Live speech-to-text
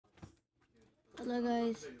Hello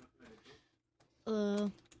guys,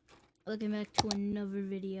 welcome back to another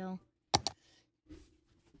video.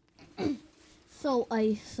 So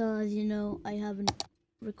as you know, I haven't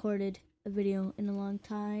recorded a video in a long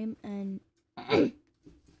time and I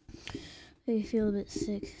feel a bit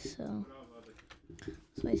sick, so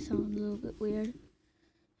I sound a little bit weird.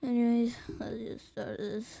 Anyways, let's just start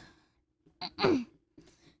this.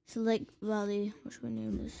 Select Valley, what should we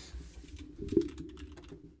name this?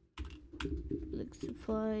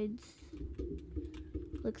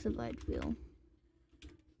 Lixified feel.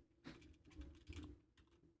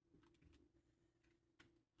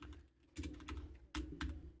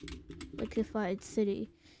 Lixified city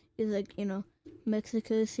is like, you know,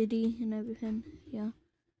 Mexico City and everything, yeah.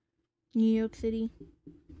 New York City.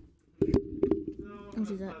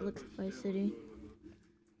 Which is that lixified city?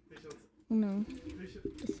 No.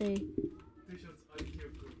 To say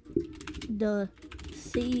the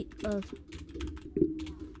city of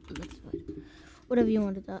lixified. Whatever you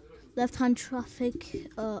wanted that. Left hand traffic,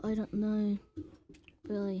 I don't know.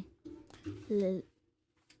 Really.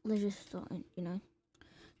 Let's just start, you know.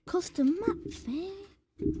 Custom maps, man.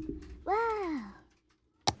 Wow.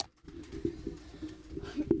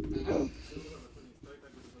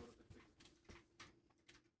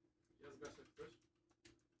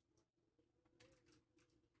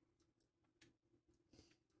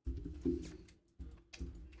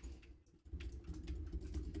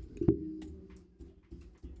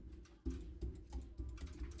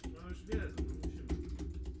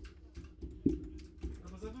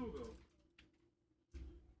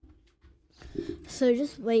 So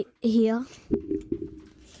just wait here.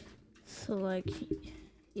 So like,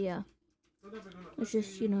 yeah. Let's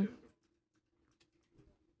just, you know.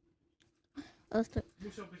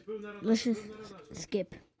 Let's just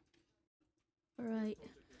skip. Alright.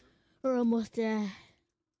 We're almost there.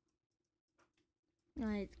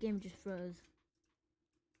 Alright, the game just froze.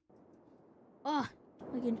 Oh,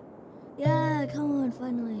 again. Yeah, come on,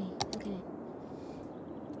 finally. Okay.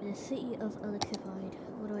 The city of Electrified.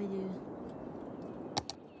 What do I do?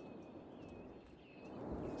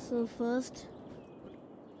 So first,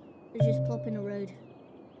 let's just pop in a road.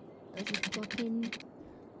 Let's just pop in.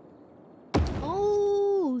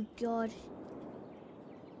 Oh god.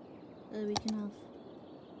 We can have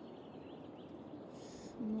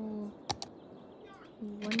small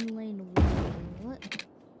one lane. What?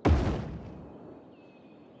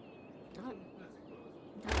 That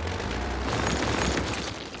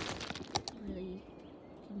really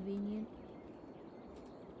convenient.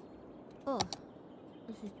 Oh,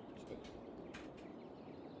 this is good.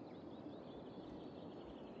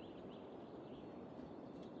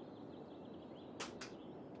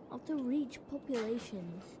 I have to reach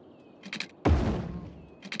populations.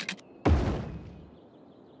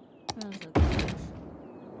 That's okay.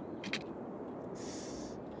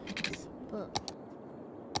 But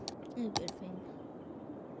it's a good thing.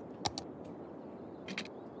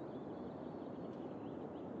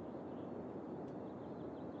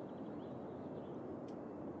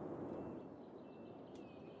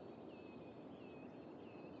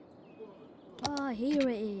 Ah, here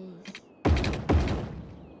it is.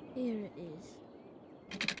 Here it is.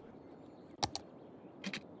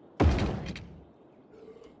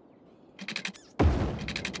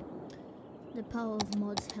 The power of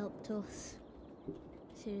mods helped us.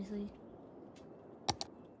 Seriously.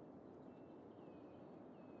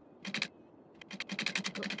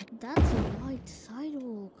 But that's a wide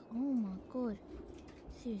sidewalk. Oh my god.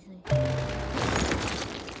 Seriously.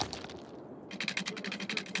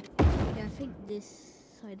 Yeah, I think this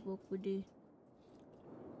sidewalk would do.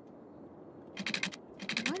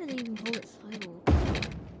 Why do they even call it sidewalk?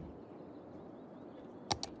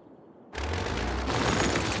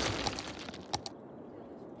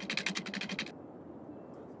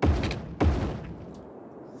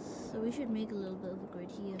 So we should make a little bit of a grid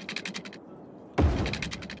here.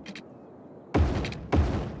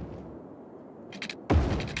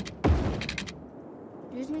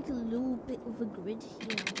 Just make a little bit of a grid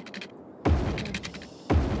here.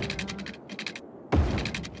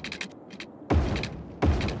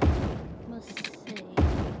 Must say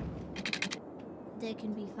there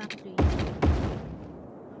can be factories.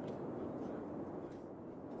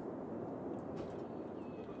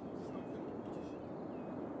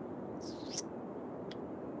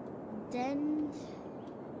 Then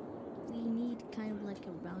we need kind of like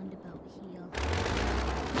a roundabout here.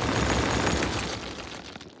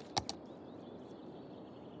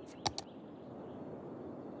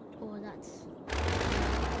 Oh, that's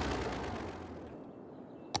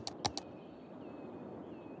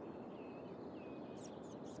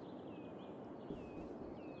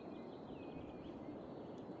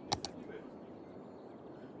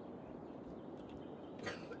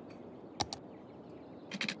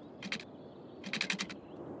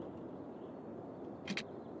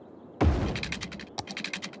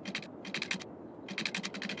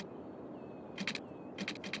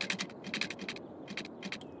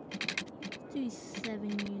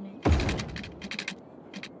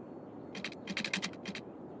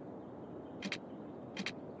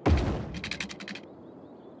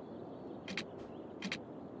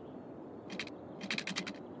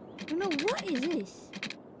What is this?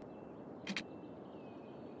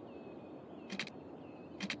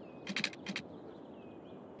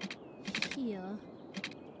 Here.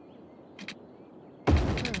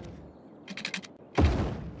 Curve.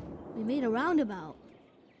 We made a roundabout.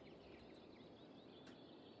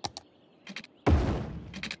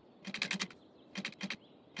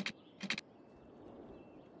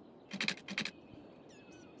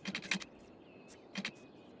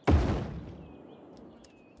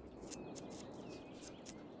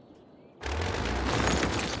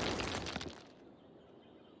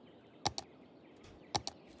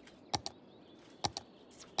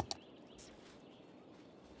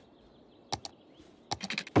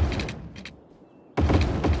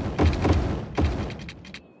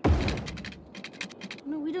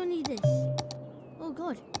 No, we don't need this. Oh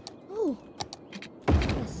god. Oh.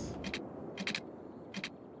 Yes.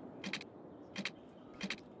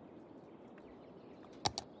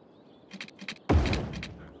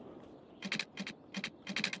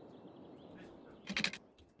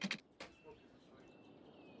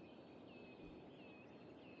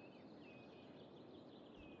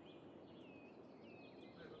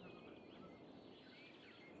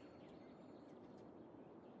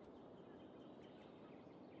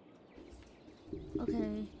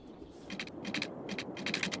 Okay.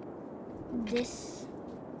 This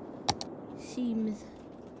seems...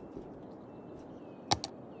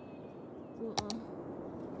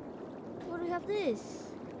 What do we have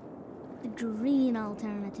this? The green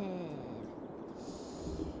alternative.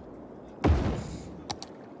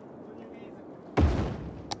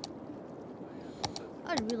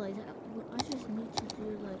 I didn't realize that. I just need to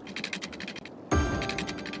do like...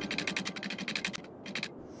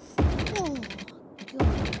 Oh,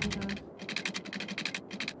 God, you know.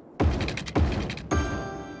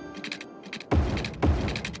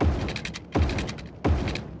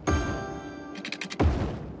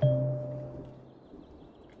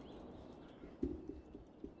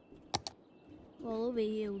 Well, over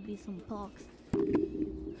here would be some parks.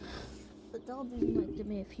 But that'll be in like the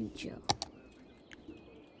near future.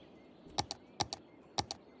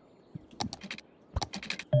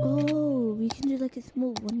 Oh, we can do like a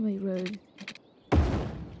small one-way road.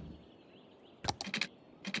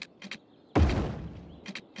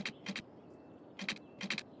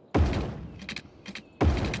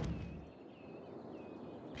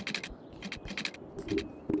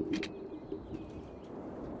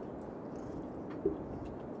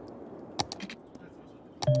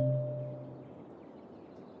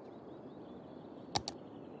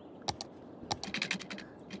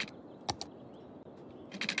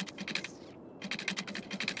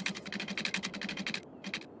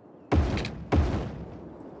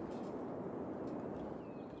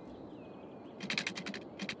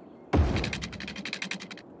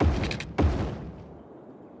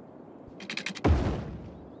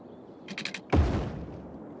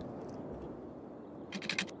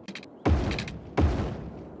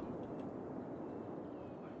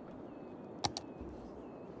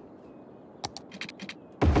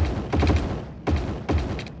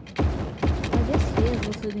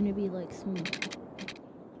 Also gonna be like some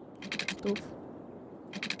stuff.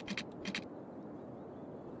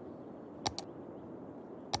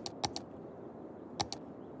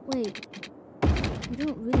 Wait, we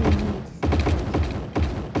don't really need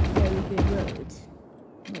very good roads.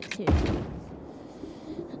 Like seriously.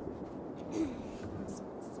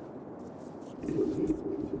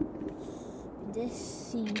 This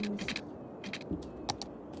seems...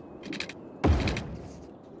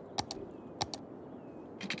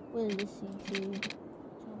 What does this seem to tell me?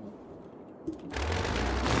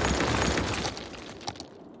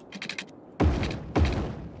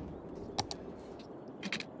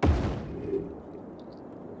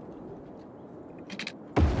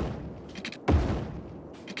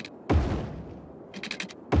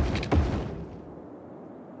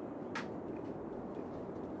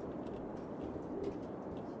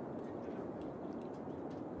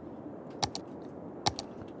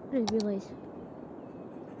 I didn't realize.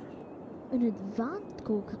 An advanced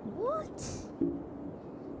go-kart. What?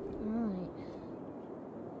 Alright.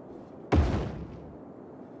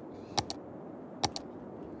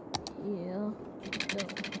 Yeah. So,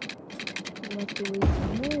 we'll have to waste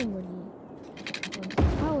some more money on some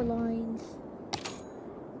power lines.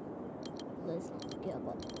 Let's not forget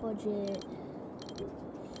about the budget.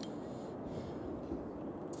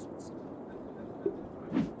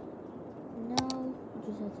 Now, we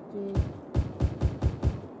just have to do...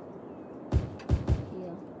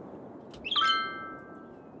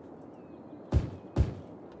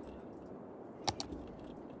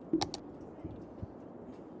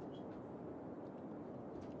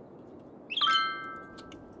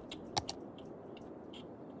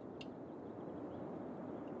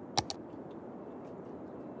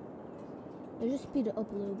 I'll just speed it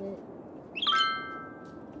up a little bit.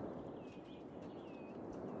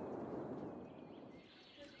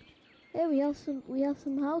 Hey, we have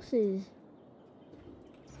some houses.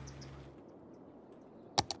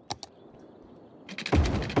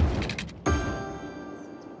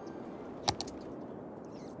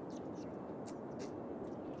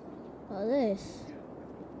 Oh, this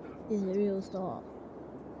is the real start.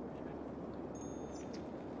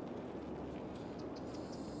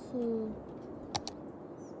 So,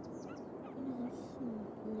 we have some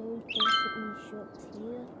low density shops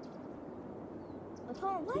here. I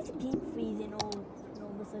can't. Why is the game freezing all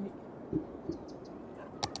of a sudden?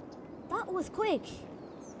 That was quick.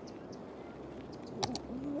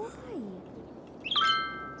 Why?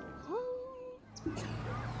 How?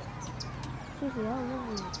 Seriously, how long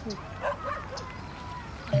will it take?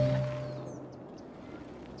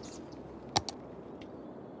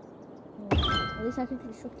 At least I can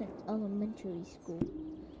construct an elementary school.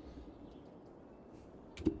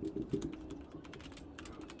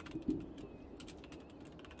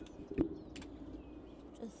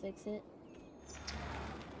 Just fix it.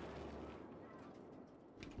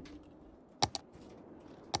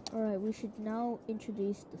 Alright, we should now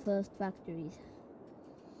introduce the first factories.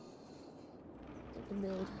 Let them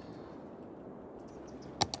build.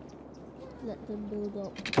 Let them build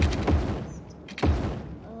up.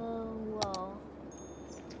 Well.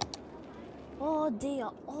 Oh, they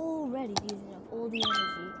are already using up all the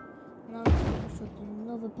energy. Now I'm going to construct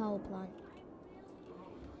another power plant.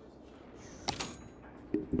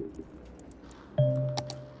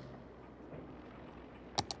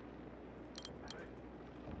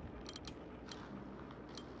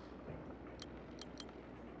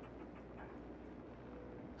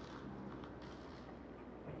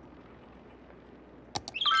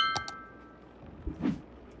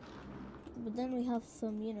 But then we have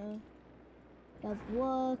some, you know, we have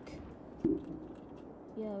work.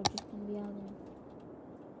 Yeah, we're just gonna be having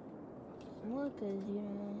some workers, you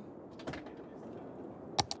know.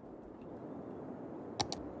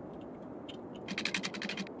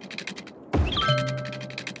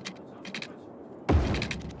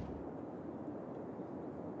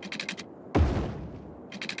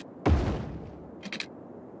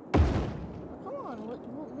 Oh, come on, what's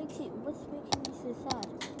making you so sad?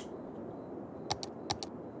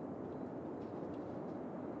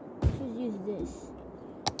 Use this.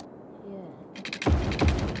 Yeah.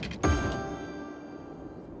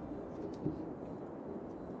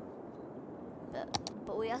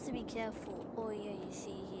 But we have to be careful. Oh yeah, you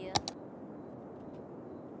see here.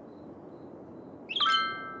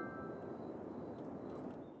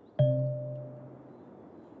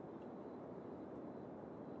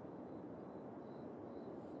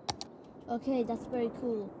 Okay, that's very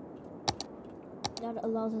cool. That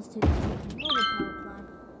allows us to construct another power plant.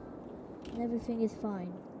 And everything is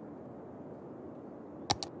fine.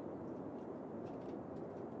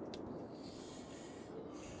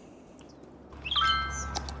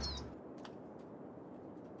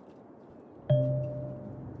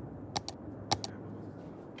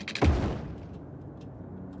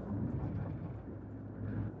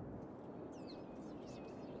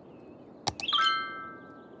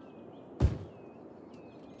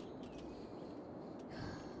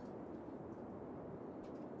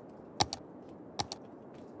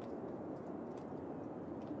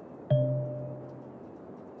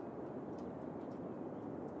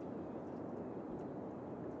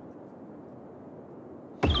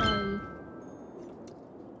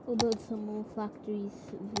 We'll build some more factories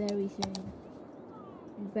very soon.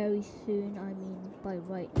 And very soon, I mean by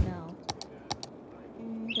right now.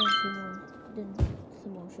 Then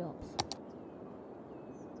some more shops.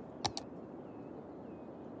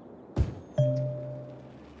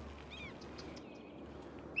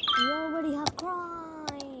 We already have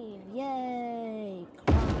crime! Yay!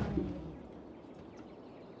 Crime!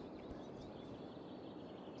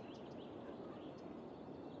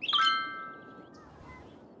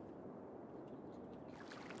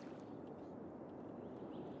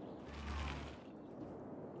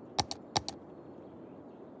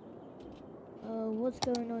 What's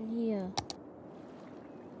going on here?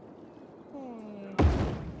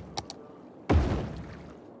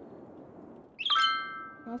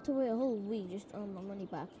 I have to wait a whole week just to earn my money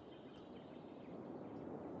back.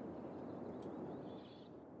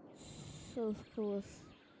 So of course,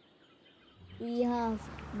 we have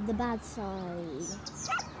the bad side.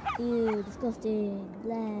 Ew, disgusting,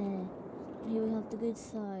 blah. And here we have the good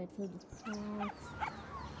side for the parks.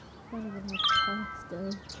 I don't even have parks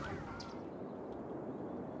though.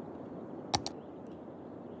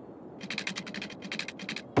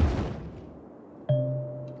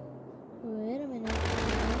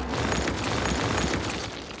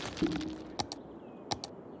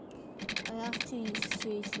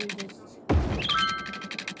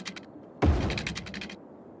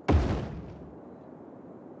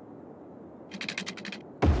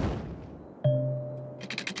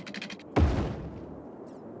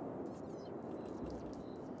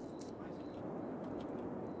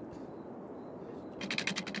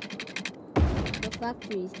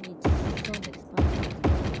 factories need some expansion.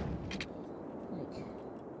 Like,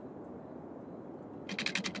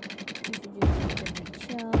 you should just make them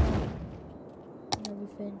chill and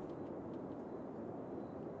everything.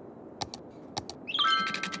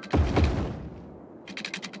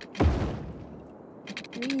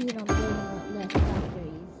 The reason I'm building less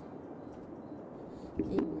factories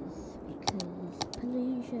is because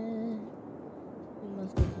pollution. We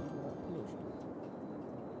must do something about pollution.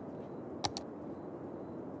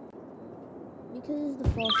 Because it's the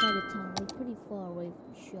far side of town, we're pretty far away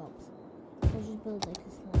from shops. I'll just build like a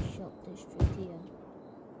small shop district here.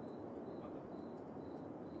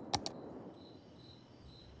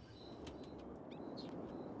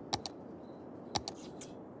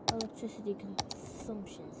 Electricity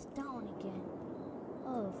consumption's down again.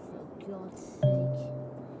 Oh, for God's sake.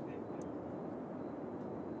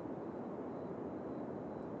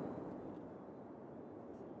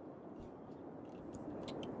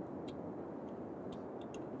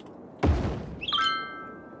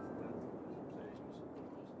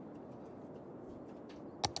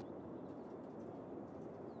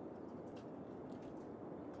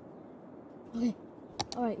 Okay.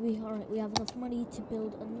 Alright, we have enough money to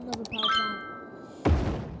build another power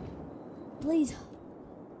plant. Please.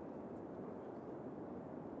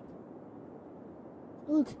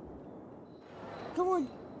 Look. Come on.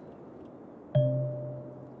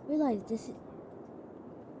 Realize this is...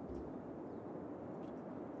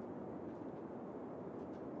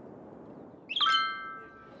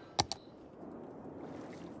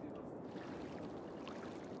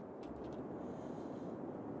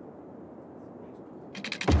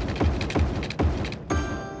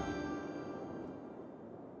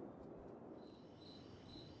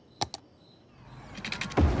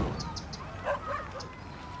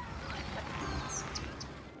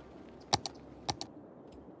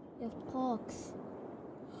 You have parks.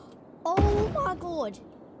 Oh my God!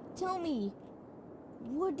 Tell me,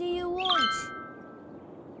 what do you want?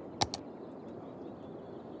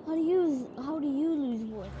 How do you lose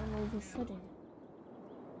one all of a sudden?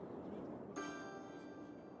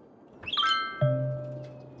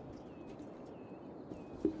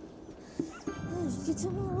 Let's get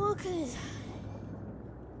some more workers.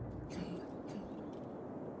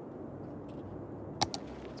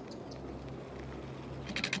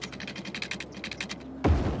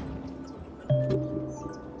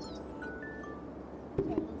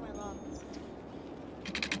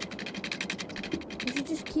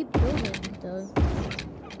 Just keep building, though.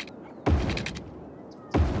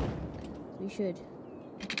 We should.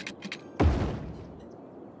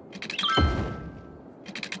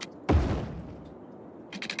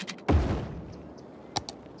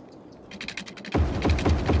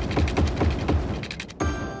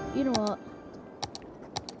 You know what?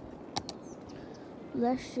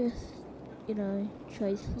 Let's just,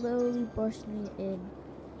 try slowly brushing it in.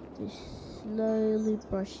 Just slowly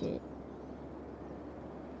brush it.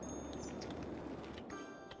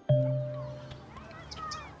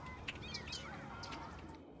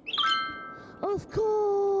 Of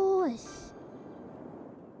course!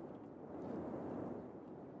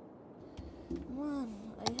 Man,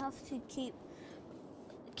 I have to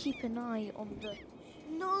keep an eye on the...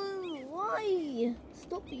 No! Why?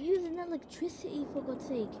 Stop using electricity, for God's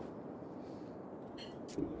sake.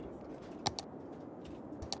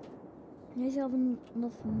 I need to have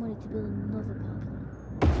enough money to build another power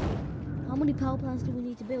plant. How many power plants do we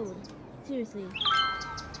need to build? Seriously.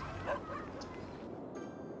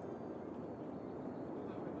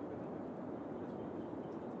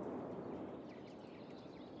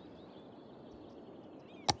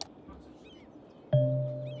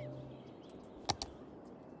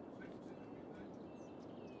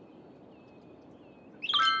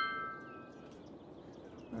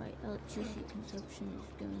 Right, electricity consumption is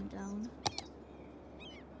going down.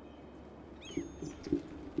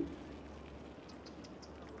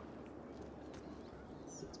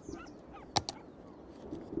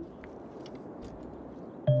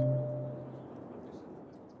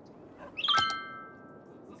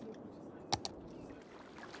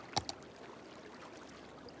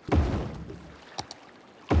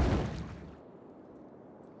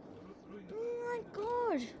 Oh my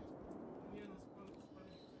God!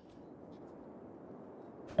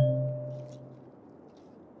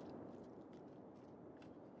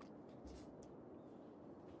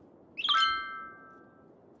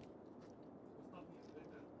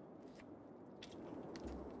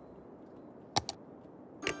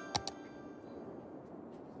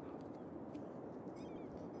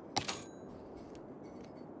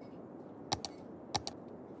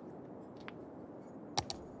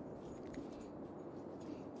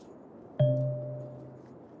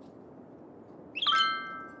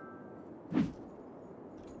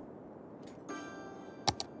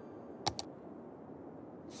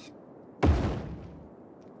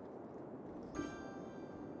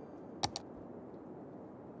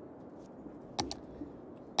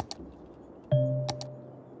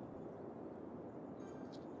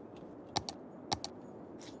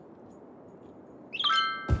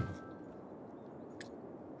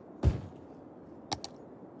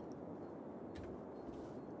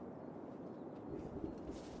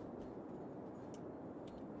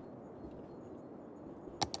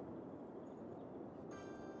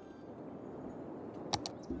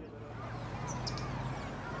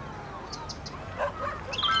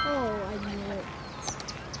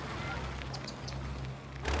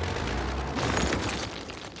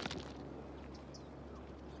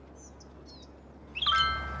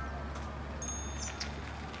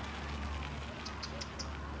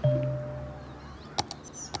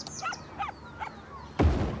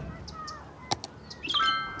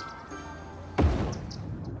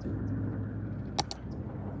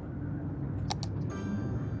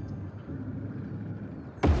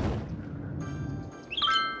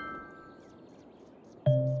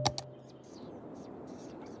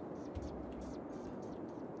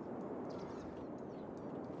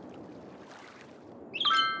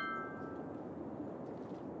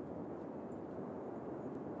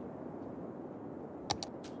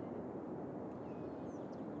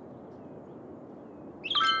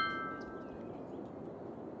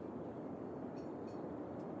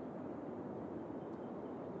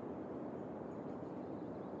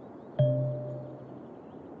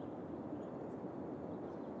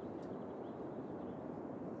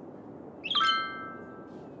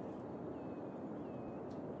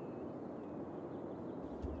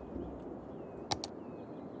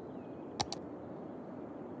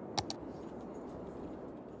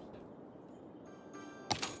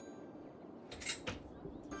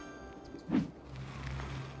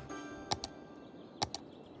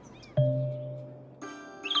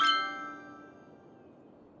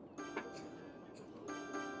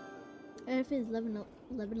 Everything's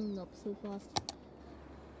leveling up so fast.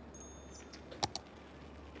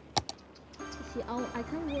 See, I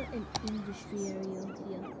kind of want an industry area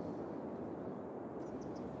here.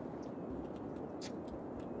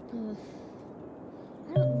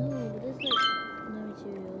 I don't know, but there's like no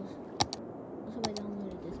materials. That's why I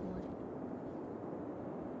downloaded this mod.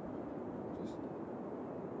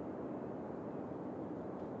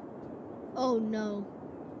 Oh no.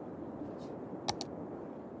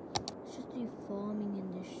 Let's just do farming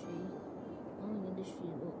industry. Farming industry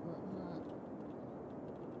won't hurt.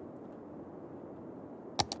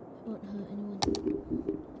 Won't hurt anyone.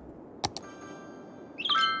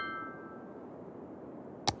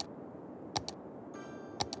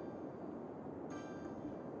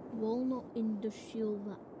 Walnut industrial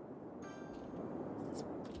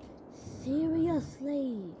seriously?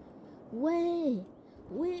 Where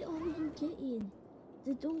are you getting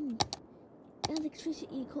the dumb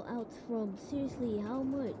electricity cut out from? Seriously, how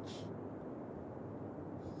much?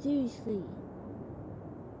 Seriously,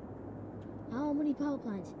 how many power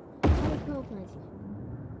plants? How much power plants?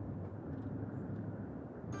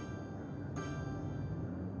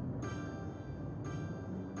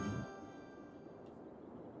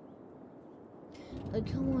 Oh,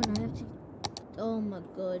 come on, I have to. Oh my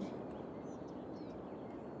god.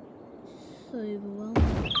 So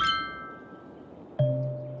overwhelming.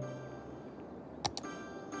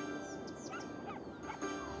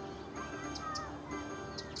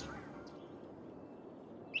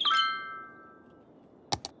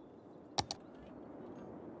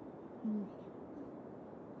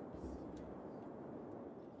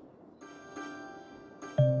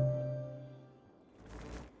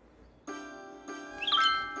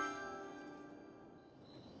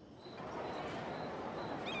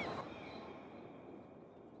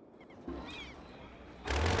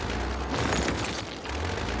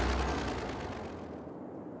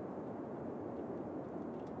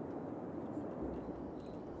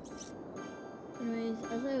 Anyways,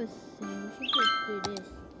 as I was saying, we should just do this.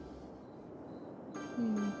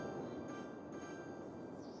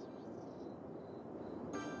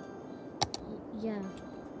 Yeah.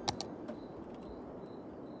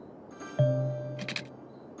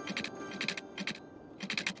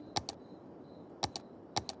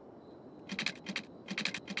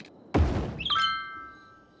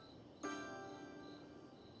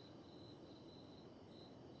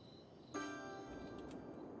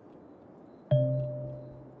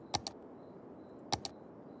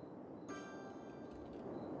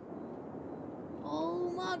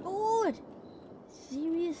 Oh my god!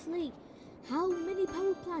 Seriously? How many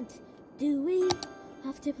power plants do we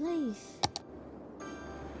have to place?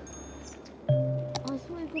 I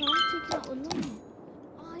swear to god, I'm taking out a loan.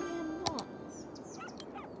 I am not.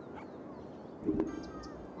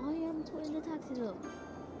 I am putting the taxes up.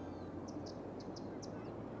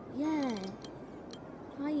 Yeah.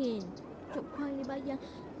 Crying. Stop crying about your...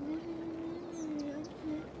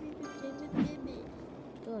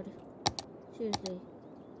 God. Seriously.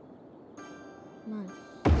 Man,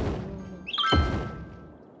 so overwhelming.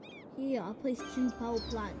 Here, I placed 2 power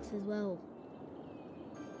plants as well.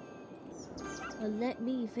 Let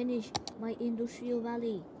me finish my industrial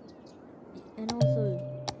valley. And also,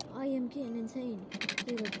 I am getting insane.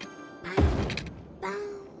 See, like,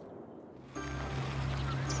 bam!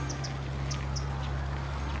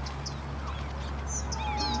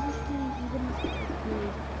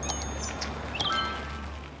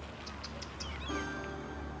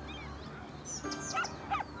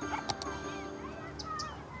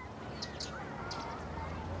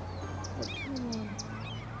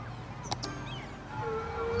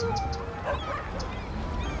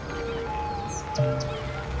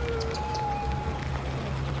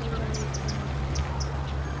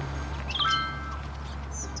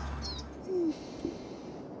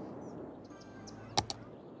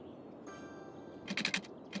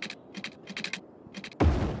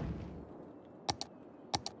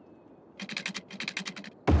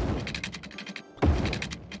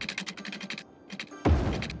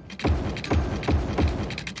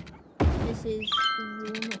 This is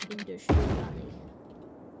Walnut Industrial Valley.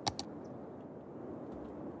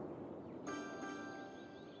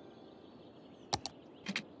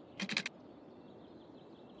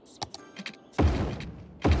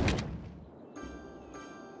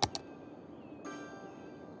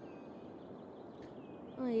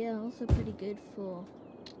 Oh yeah, also pretty good for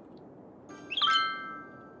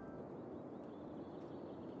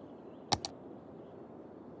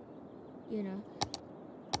you know.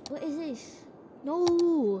 What is this?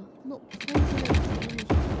 No, not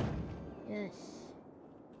yes.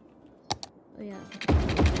 Oh yeah.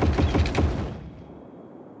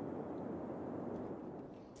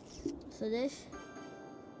 So this.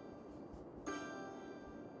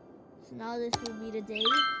 So now this will be the day.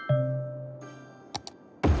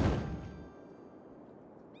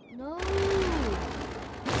 No!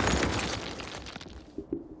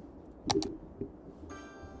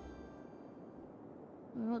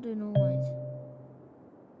 We're not doing all right.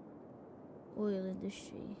 Oil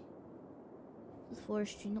industry. It's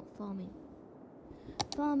forestry, not farming.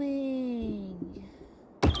 Farming!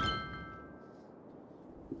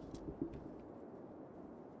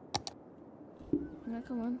 Now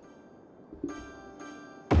come on.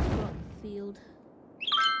 Crop field.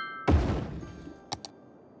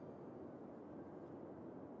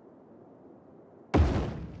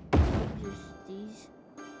 Just these.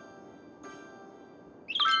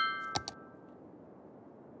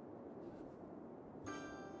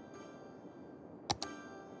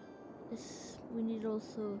 This, we need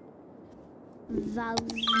also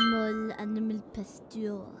small animal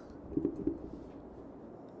pasture.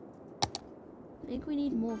 I think we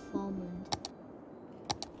need more farmland.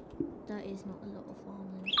 That is not a lot of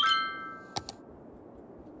farmland.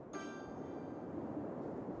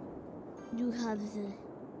 You have the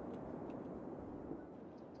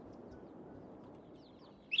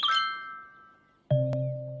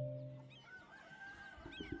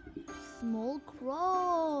small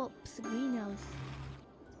crops greenhouse.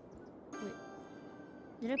 Wait,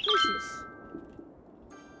 did I place this?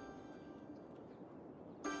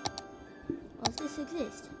 Does this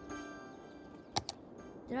exist?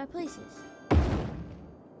 Did I place this?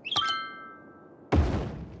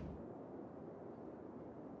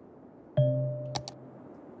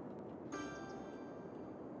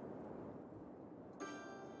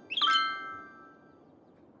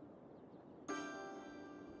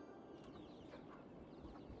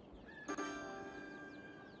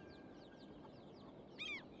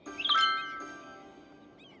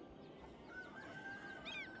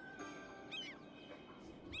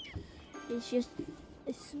 It's just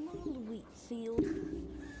a small wheat field.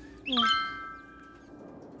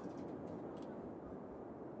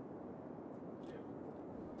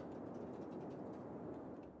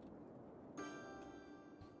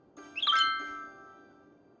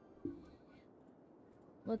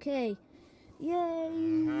 Okay. Yay!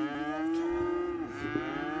 We have cows.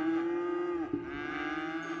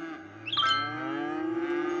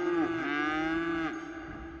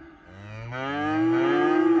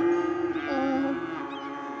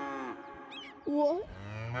 What?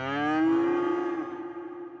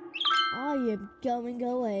 I am going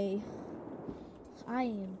away. I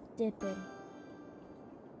am dipping.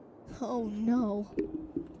 Oh no.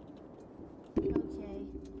 Okay.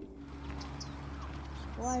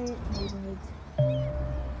 Quiet neighborhoods.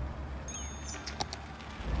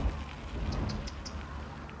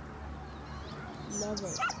 Love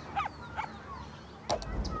it.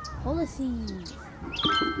 Policies.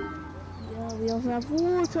 Yeah, we also have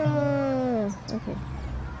water. Okay.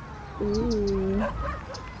 Ooh.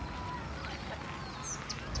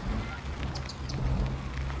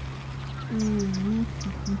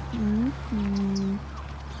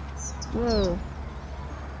 Whoa.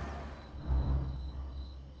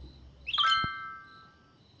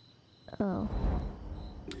 Oh.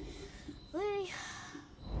 Wait.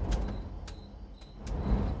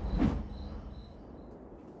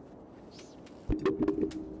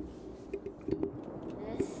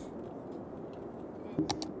 This is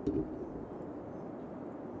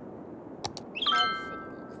how the city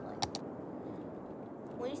looks like.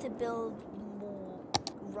 We need to build more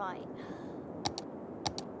right.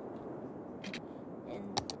 And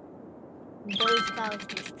those cows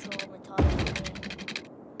just traumatize me.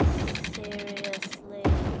 Seriously.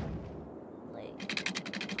 Like,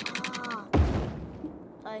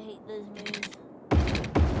 I hate those moves.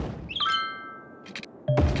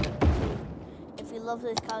 If you love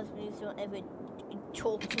those cows moves, don't ever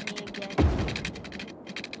talk to me again.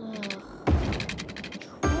 Ugh.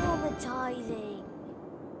 Traumatizing.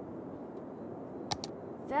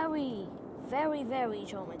 Very, very, very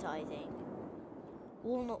traumatizing.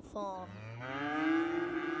 Walnut Farm.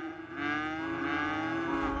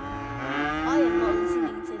 I am not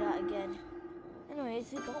listening to that again.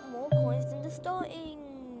 Anyways, we got more coins than the starting.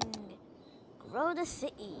 Grow the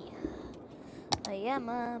city. I am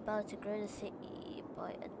about to grow the city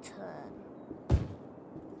by a turn.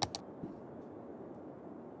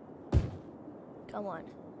 Come on.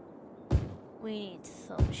 We need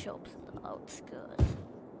some shops in the outskirts.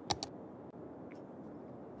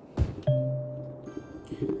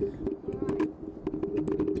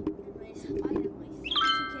 Anyways, I have my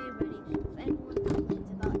 70k ready if anyone complains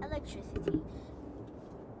about electricity.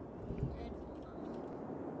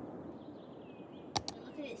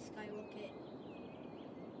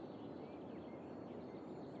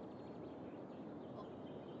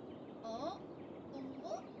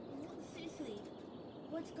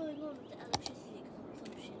 What's going on with the electricity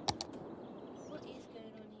consumption? What is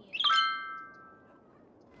going on here?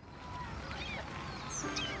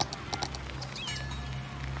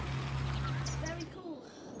 Very cool.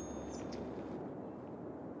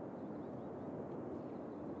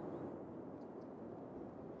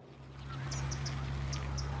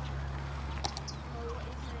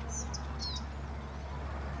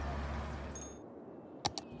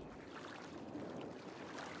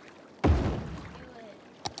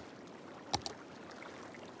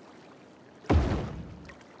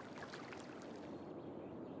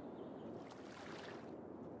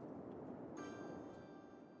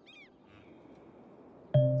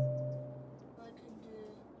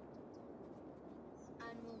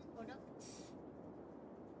 Products.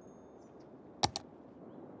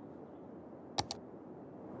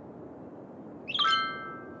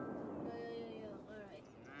 Yeah, alright.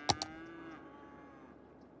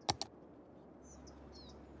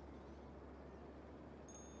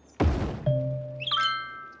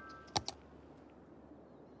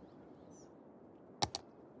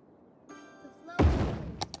 The flow.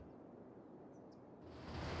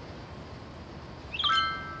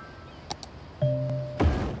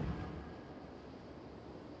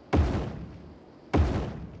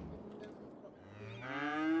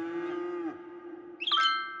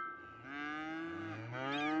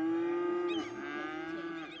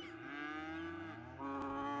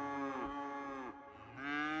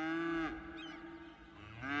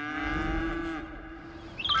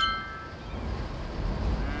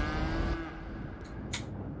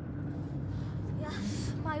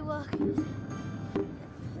 Yes, my work is